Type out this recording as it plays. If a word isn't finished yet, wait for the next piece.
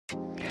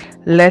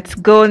Let's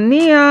go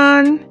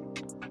neon.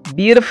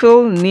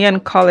 Beautiful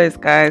neon colors,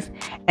 guys.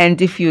 And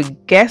if you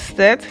guessed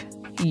it,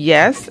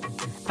 yes,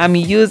 I'm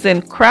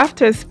using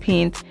Crafter's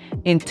paint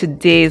in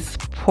today's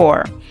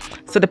pour.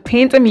 So the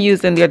paint I'm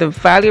using, they're the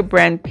value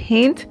brand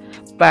paint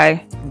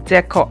by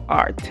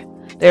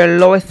decoart. They're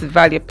lowest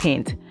value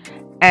paint.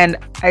 And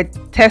I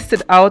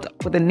tested out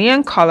with the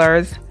neon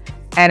colors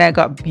and I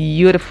got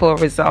beautiful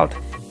result.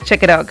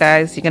 Check it out,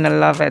 guys. You're gonna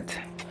love it.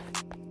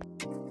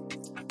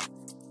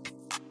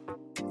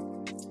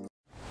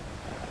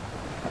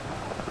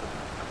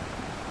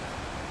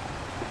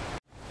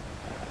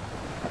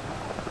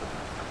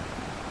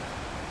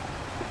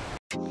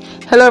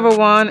 Hello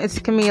everyone, it's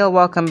Camille.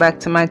 Welcome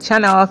back to my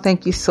channel.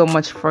 Thank you so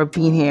much for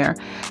being here.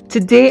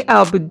 Today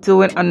I'll be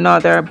doing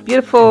another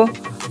beautiful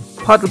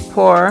puddle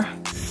pour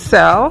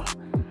cell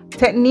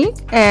technique,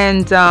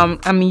 and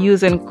I'm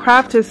using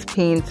Crafter's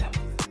paint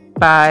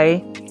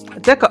by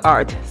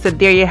decoart. So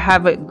there you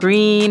have it: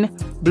 green,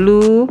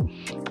 blue,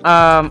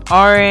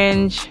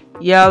 orange,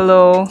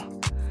 yellow,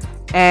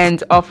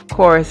 and of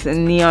course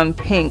neon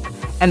pink.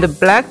 And the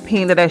black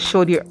paint that I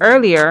showed you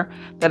earlier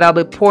that I'll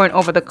be pouring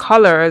over the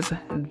colors,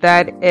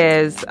 that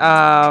is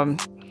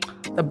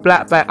the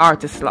black by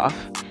Artist Love.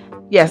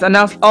 Yes, and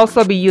I'll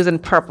also be using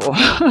purple.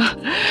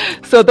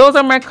 So those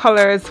are my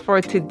colors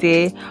for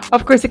today.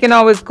 Of course, you can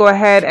always go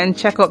ahead and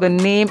check out the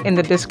name in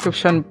the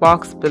description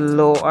box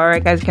below. All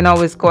right, guys, you can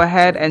always go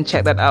ahead and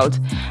check that out.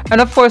 And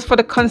of course, for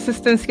the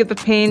consistency of the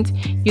paint,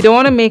 you don't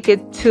want to make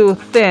it too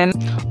thin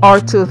or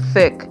too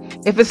thick.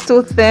 If it's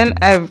too thin,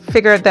 I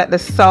figured that the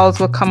cells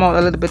will come out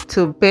a little bit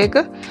too big.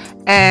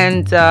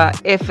 And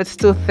if it's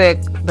too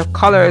thick, the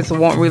colors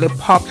won't really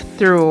pop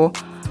through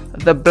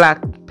the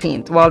black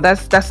paint. Well,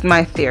 that's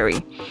my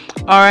theory.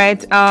 All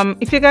right,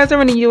 if you guys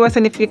are in the US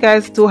and if you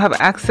guys do have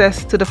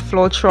access to the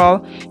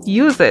Floetrol,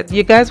 use it.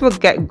 You guys will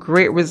get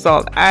great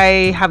result.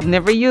 I have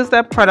never used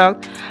that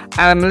product.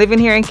 I'm living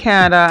here in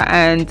Canada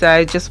and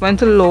I just went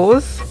to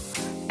Lowe's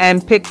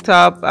and picked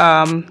up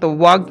the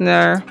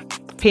Wagner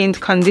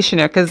paint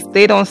conditioner because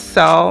they don't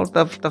sell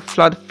the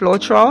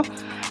Floetrol,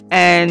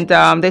 and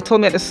they told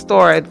me at the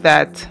store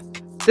that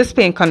this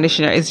paint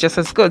conditioner is just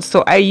as good,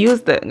 so I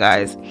used it,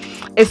 guys.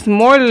 It's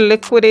more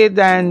liquidy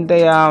than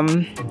the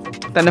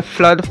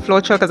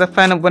Floetrol, because I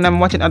find that when I'm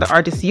watching other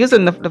artists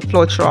using the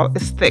Floetrol,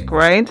 it's thick,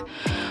 right?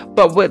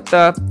 But with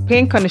the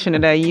paint conditioner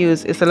that I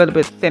use, it's a little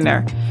bit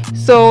thinner.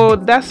 So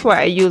that's why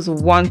I use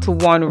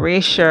 1-to-1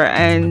 ratio,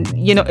 and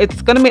you know,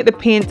 it's gonna make the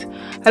paint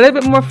a little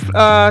bit more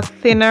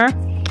thinner.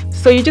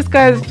 So you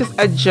guys just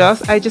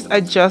adjust. I just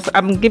adjust.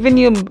 I'm giving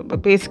you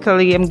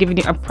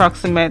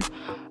approximate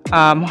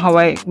how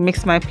I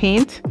mix my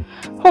paint.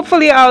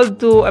 Hopefully I'll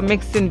do a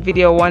mixing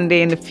video one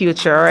day in the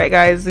future. All right,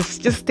 guys,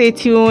 just stay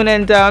tuned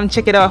and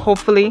check it out.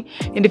 Hopefully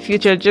in the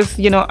future, just,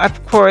 you know,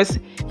 of course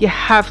you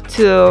have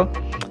to,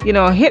 you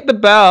know, hit the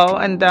bell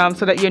and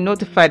so that you're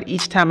notified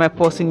each time I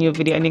post a new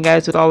video, and you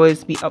guys would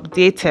always be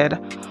updated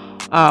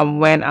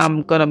when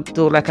I'm gonna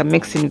do like a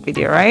mixing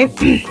video, right?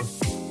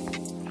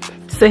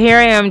 So here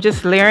I am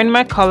just layering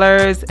my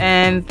colors,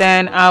 and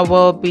then I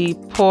will be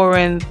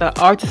pouring the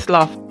Artist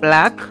Love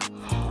black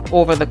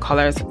over the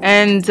colors.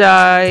 And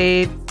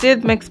I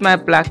did mix my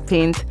black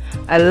paint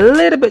a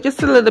little bit,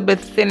 just a little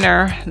bit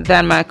thinner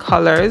than my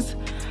colors.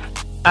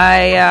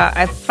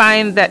 I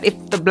find that if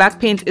the black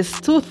paint is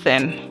too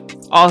thin,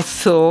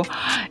 also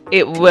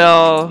it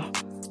will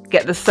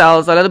get the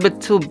cells a little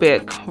bit too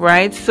big,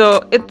 right?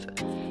 So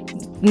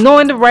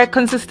knowing the right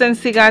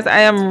consistency, guys, I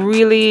am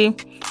really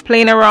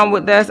playing around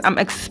with this. I'm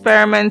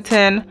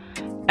experimenting,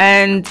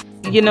 and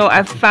you know,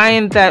 I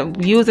find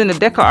that using the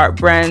decoart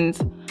brand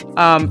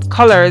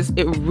colors,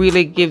 it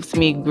really gives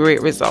me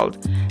great result.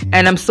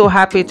 And I'm so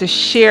happy to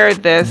share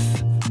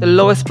this, the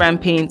lowest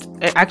brand paint.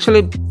 I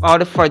actually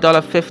bought it for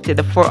 $1.50,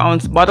 the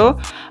 4-ounce bottle,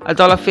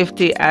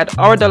 $1.50 at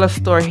our dollar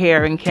store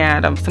here in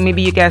Canada. So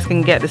maybe you guys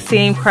can get the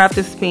same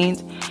Crafter's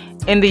paint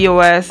in the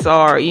US,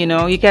 or you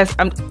know, you guys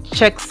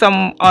check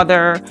some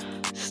other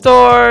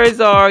stores,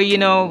 or you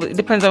know, it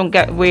depends on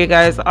where you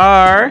guys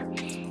are.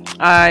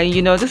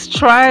 You know, just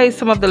try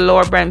some of the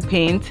lower brand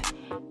paint.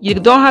 You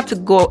don't have to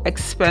go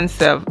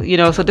expensive, you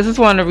know. So this is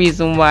one of the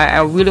reasons why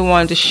I really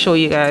wanted to show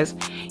you guys,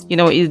 you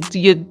know, you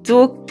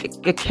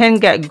can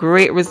get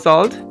great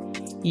result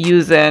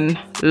using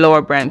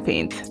lower brand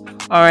paint.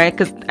 All right,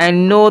 because I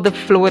know the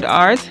fluid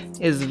art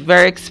is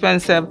very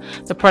expensive.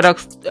 The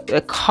products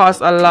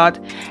cost a lot,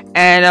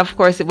 and of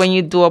course when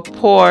you do a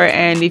pour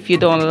and if you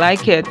don't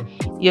like it,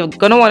 you're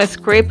gonna want to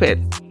scrape it,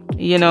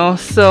 you know.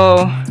 So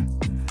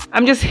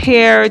I'm just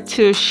here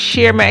to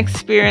share my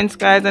experience,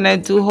 guys, and I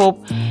do hope,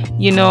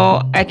 you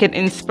know, I can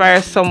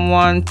inspire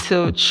someone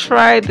to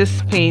try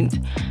this paint.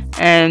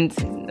 And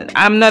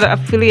I'm not an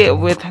affiliate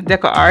with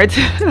decoart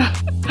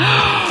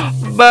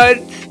but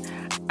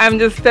I'm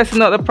just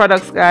testing out the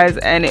products, guys,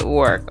 and it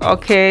worked.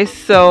 Okay,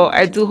 so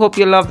I do hope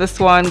you love this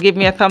one. Give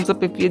me a thumbs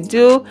up if you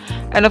do,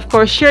 and of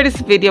course share this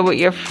video with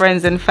your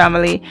friends and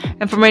family.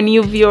 And for my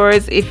new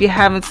viewers, if you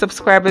haven't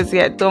subscribed as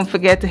yet, don't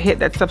forget to hit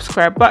that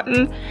subscribe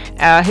button,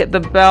 hit the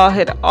bell,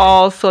 hit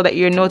all, so that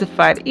you're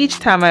notified each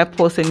time I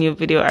post a new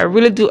video. I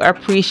really do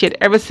appreciate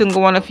every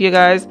single one of you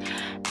guys.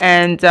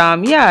 And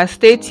yeah,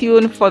 stay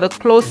tuned for the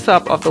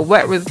close-up of the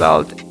wet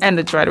result and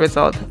the dried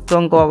result.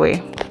 Don't go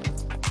away.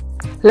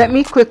 Let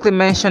me quickly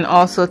mention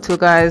also too,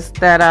 guys,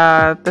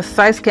 that the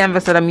size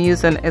canvas that I'm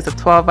using is a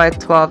 12 by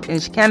 12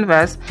 inch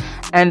canvas,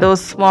 and those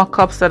small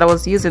cups that I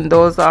was using,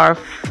 those are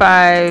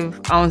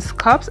 5-ounce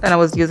cups, and I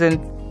was using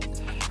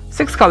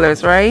 6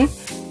 colors, right?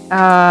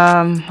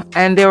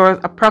 And there was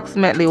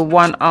approximately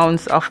 1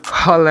 ounce of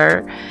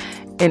color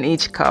in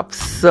each cup.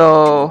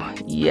 So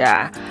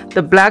yeah,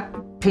 the black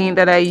paint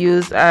that I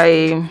used,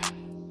 it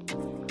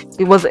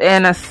was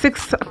in a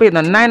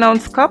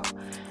 9-ounce cup,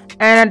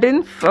 and I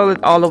didn't fill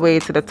it all the way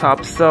to the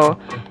top. So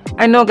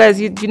I know,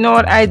 guys, you know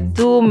what, I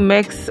do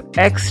mix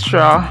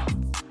extra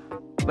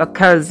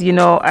because, you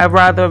know, I'd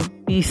rather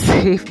be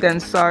safe than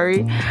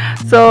sorry.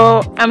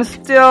 So I'm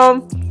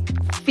still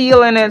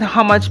feeling it,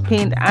 how much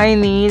paint I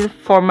need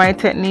for my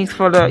techniques,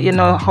 for the, you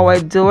know, how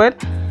I do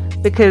it,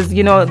 because,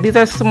 you know, these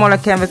are smaller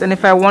canvas, and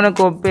if I want to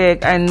go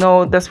big, I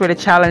know that's where the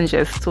challenge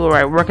is too,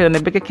 right? Working on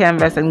the bigger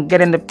canvas and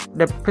getting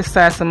the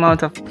precise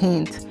amount of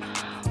paint.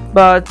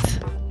 But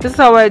this is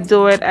how I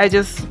do it. I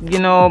just, you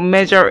know,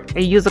 measure, I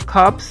use the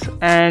cups,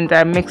 and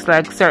I mix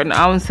like certain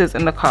ounces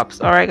in the cups.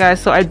 All right,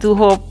 guys, so I do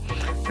hope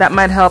that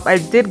might help. I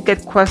did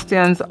get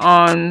questions in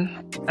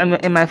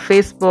my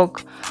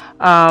Facebook.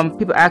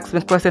 People ask me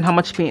question, how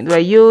much paint do I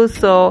use?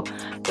 So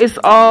it's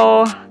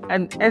all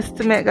an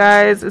estimate,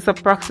 guys. It's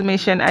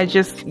approximation. I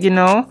just, you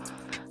know,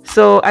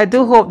 so I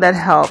do hope that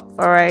helped.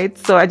 All right,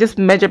 so I just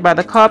measure by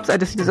the cups. I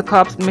just use the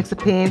cups, mix the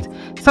paint.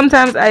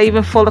 Sometimes I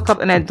even fold the cup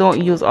and I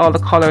don't use all the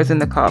colors in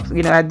the cups.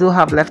 You know, I do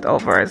have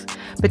leftovers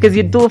because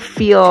you do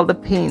feel the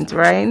paint,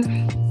 right?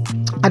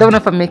 I don't know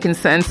if I'm making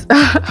sense.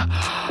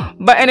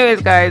 But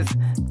anyways, guys,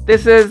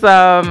 this is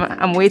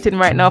I'm waiting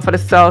right now for the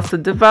cells to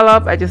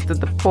develop. I just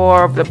did the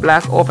pour the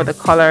black over the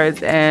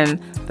colors,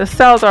 and the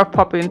cells are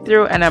popping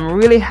through, and I'm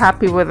really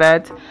happy with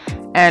that.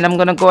 And I'm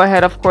gonna go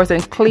ahead, of course,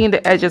 and clean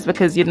the edges,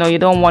 because, you know, you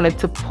don't want it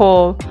to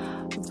pull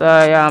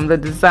the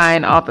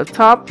design off the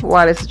top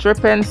while it's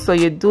dripping. So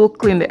you do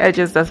clean the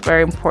edges. That's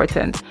very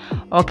important.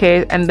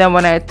 Okay, and then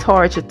when I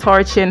torch, the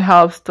torching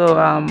helps to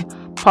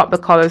pop the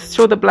colors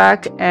through the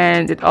black,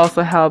 and it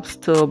also helps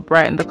to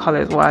brighten the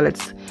colors while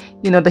it's,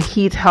 you know, the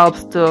heat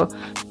helps to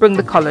bring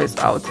the colors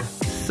out.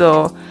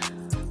 So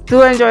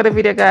do enjoy the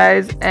video,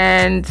 guys,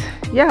 and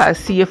yeah, I'll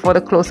see you for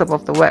the close-up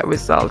of the wet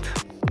result.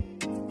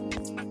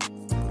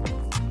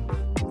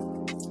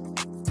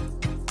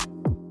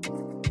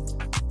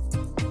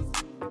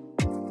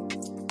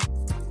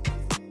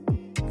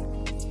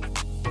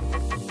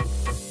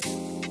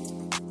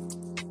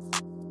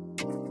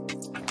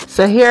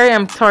 So here I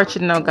am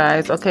torching now,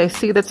 guys. Okay,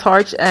 see the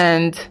torch,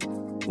 and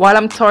while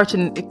I'm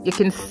torching, you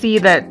can see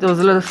that those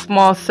little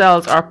small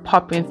cells are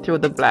popping through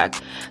the black.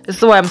 This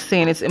is why I'm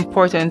saying it's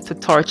important to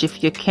torch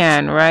if you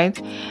can,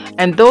 right?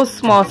 And those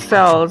small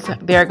cells,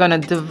 they're gonna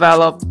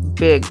develop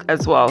big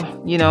as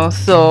well, you know.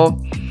 So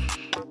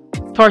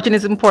torching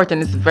is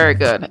important. It's very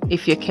good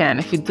if you can.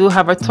 If you do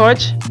have a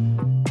torch,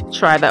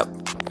 try that.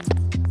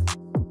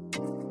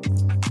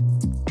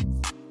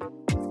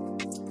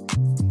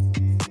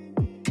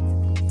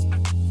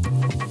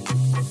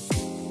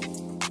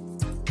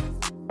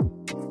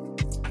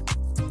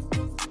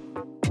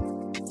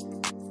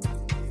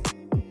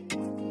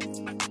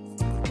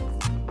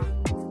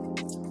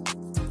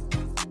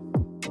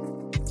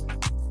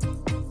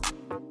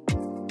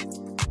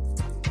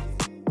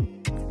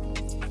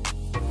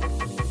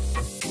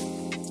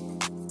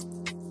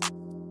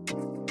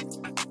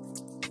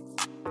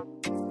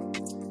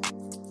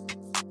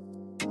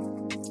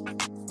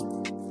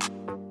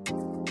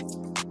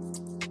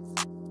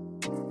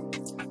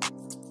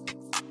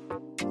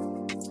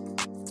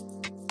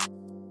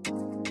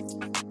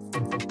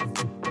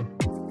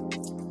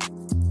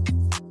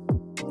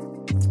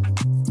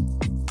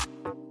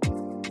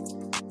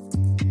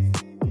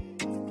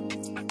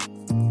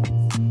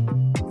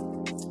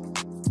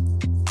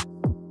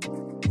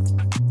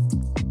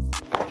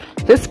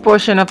 This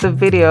portion of the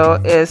video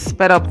is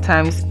sped up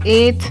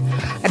 ×8.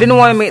 I didn't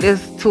want to make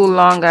this too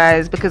long,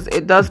 guys, because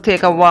it does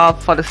take a while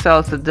for the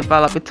cells to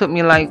develop. It took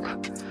me like,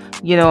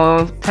 you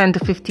know, 10 to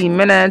 15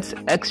 minutes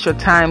extra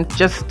time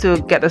just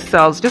to get the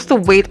cells, just to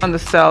wait on the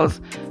cells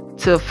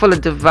to fully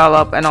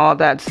develop and all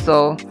that.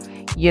 So,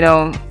 you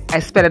know, I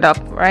sped it up,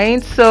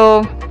 right?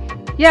 So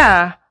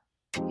yeah,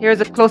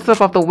 here's a close-up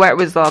of the wet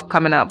result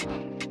coming up.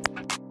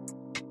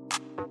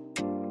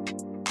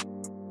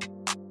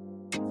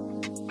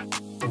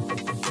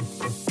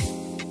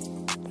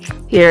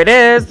 Here it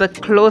is, the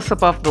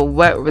close-up of the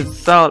wet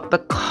result. The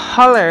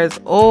colors,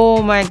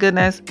 oh my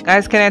goodness,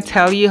 guys, can I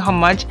tell you how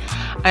much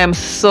I am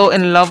so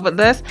in love with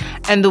this.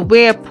 And the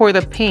way I pour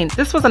the paint,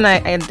 this was an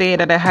idea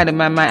that I had in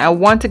my mind. I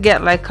want to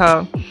get like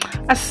a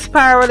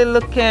spirally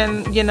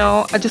looking, you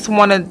know, I just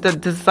wanted the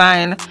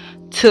design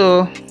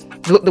to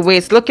look the way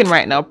it's looking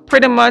right now.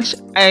 Pretty much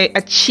I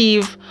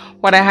achieved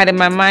what I had in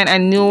my mind. I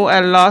knew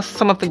I lost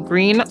some of the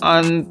green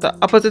on the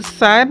opposite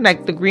side,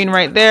 like the green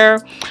right there,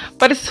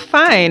 but it's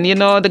fine, you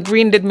know, the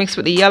green did mix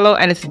with the yellow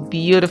and it's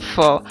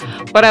beautiful.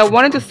 But I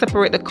wanted to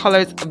separate the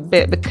colors a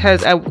bit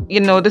because you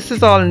know, this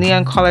is all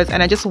neon colors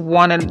and I just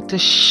wanted to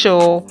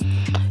show,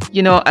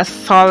 you know, a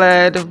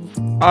solid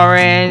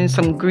orange,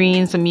 some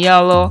green, some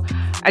yellow.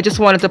 I just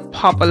wanted to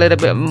pop a little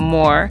bit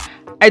more.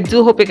 I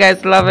do hope you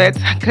guys love it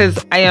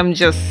because I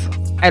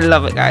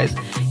love it, guys.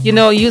 You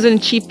know, using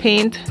cheap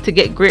paint to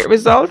get great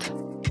results,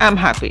 I'm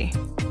happy.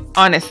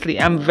 Honestly,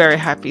 I'm very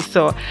happy.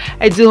 So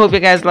I do hope you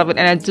guys love it,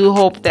 and I do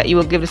hope that you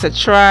will give this a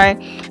try.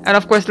 And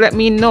of course, let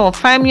me know.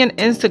 Find me on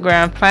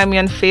Instagram, find me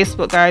on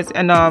Facebook, guys,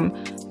 and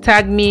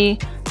tag me,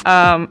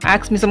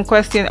 ask me some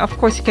questions. Of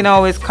course, you can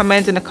always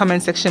comment in the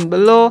comment section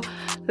below.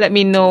 Let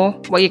me know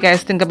what you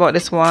guys think about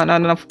this one,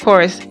 and of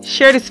course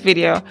share this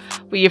video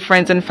with your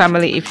friends and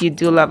family if you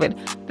do love it.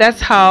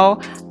 That's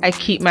how I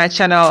keep my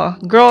channel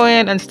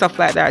growing and stuff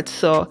like that.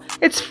 So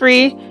it's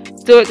free,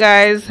 do it,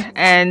 guys,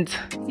 and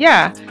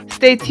yeah,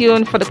 stay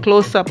tuned for the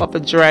close-up of the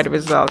dried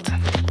result.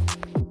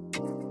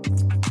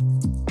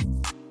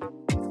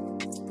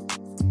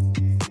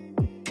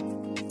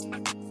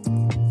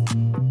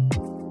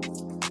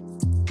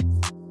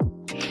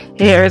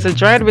 Here is a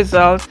dried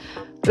result.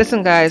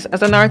 Listen, guys,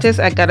 as an artist,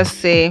 I gotta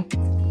say,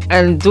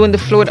 and doing the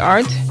fluid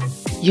art,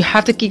 you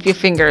have to keep your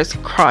fingers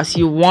crossed.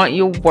 You want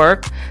your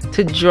work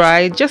to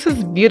dry just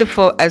as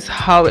beautiful as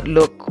how it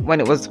looked when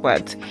it was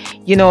wet.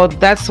 You know,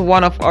 that's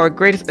one of our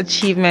greatest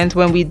achievements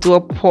when we do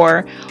a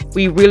pour.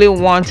 We really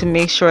want to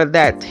make sure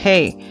that,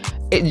 hey,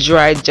 it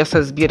dried just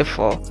as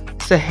beautiful.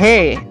 So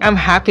hey, I'm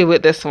happy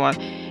with this one.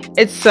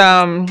 It's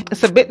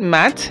a bit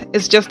matte.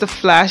 It's just a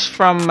flash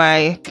from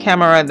my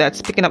camera that's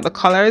picking up the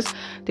colors.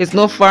 There's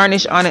no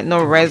varnish on it,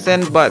 no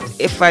resin, but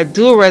if I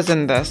do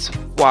resin this,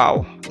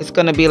 wow, it's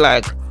gonna be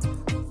like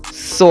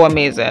so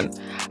amazing.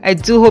 I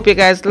do hope you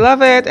guys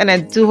love it, and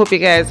I do hope you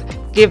guys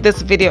give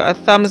this video a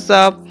thumbs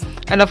up,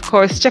 and of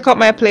course check out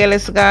my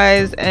playlist,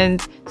 guys,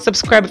 and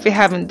subscribe if you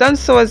haven't done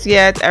so as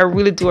yet. I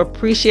really do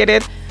appreciate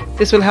it.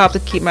 This will help to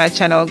keep my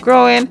channel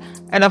growing.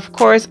 And of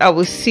course, I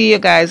will see you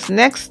guys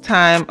next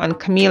time on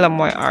Camila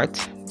Moy Art.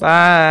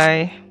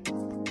 Bye.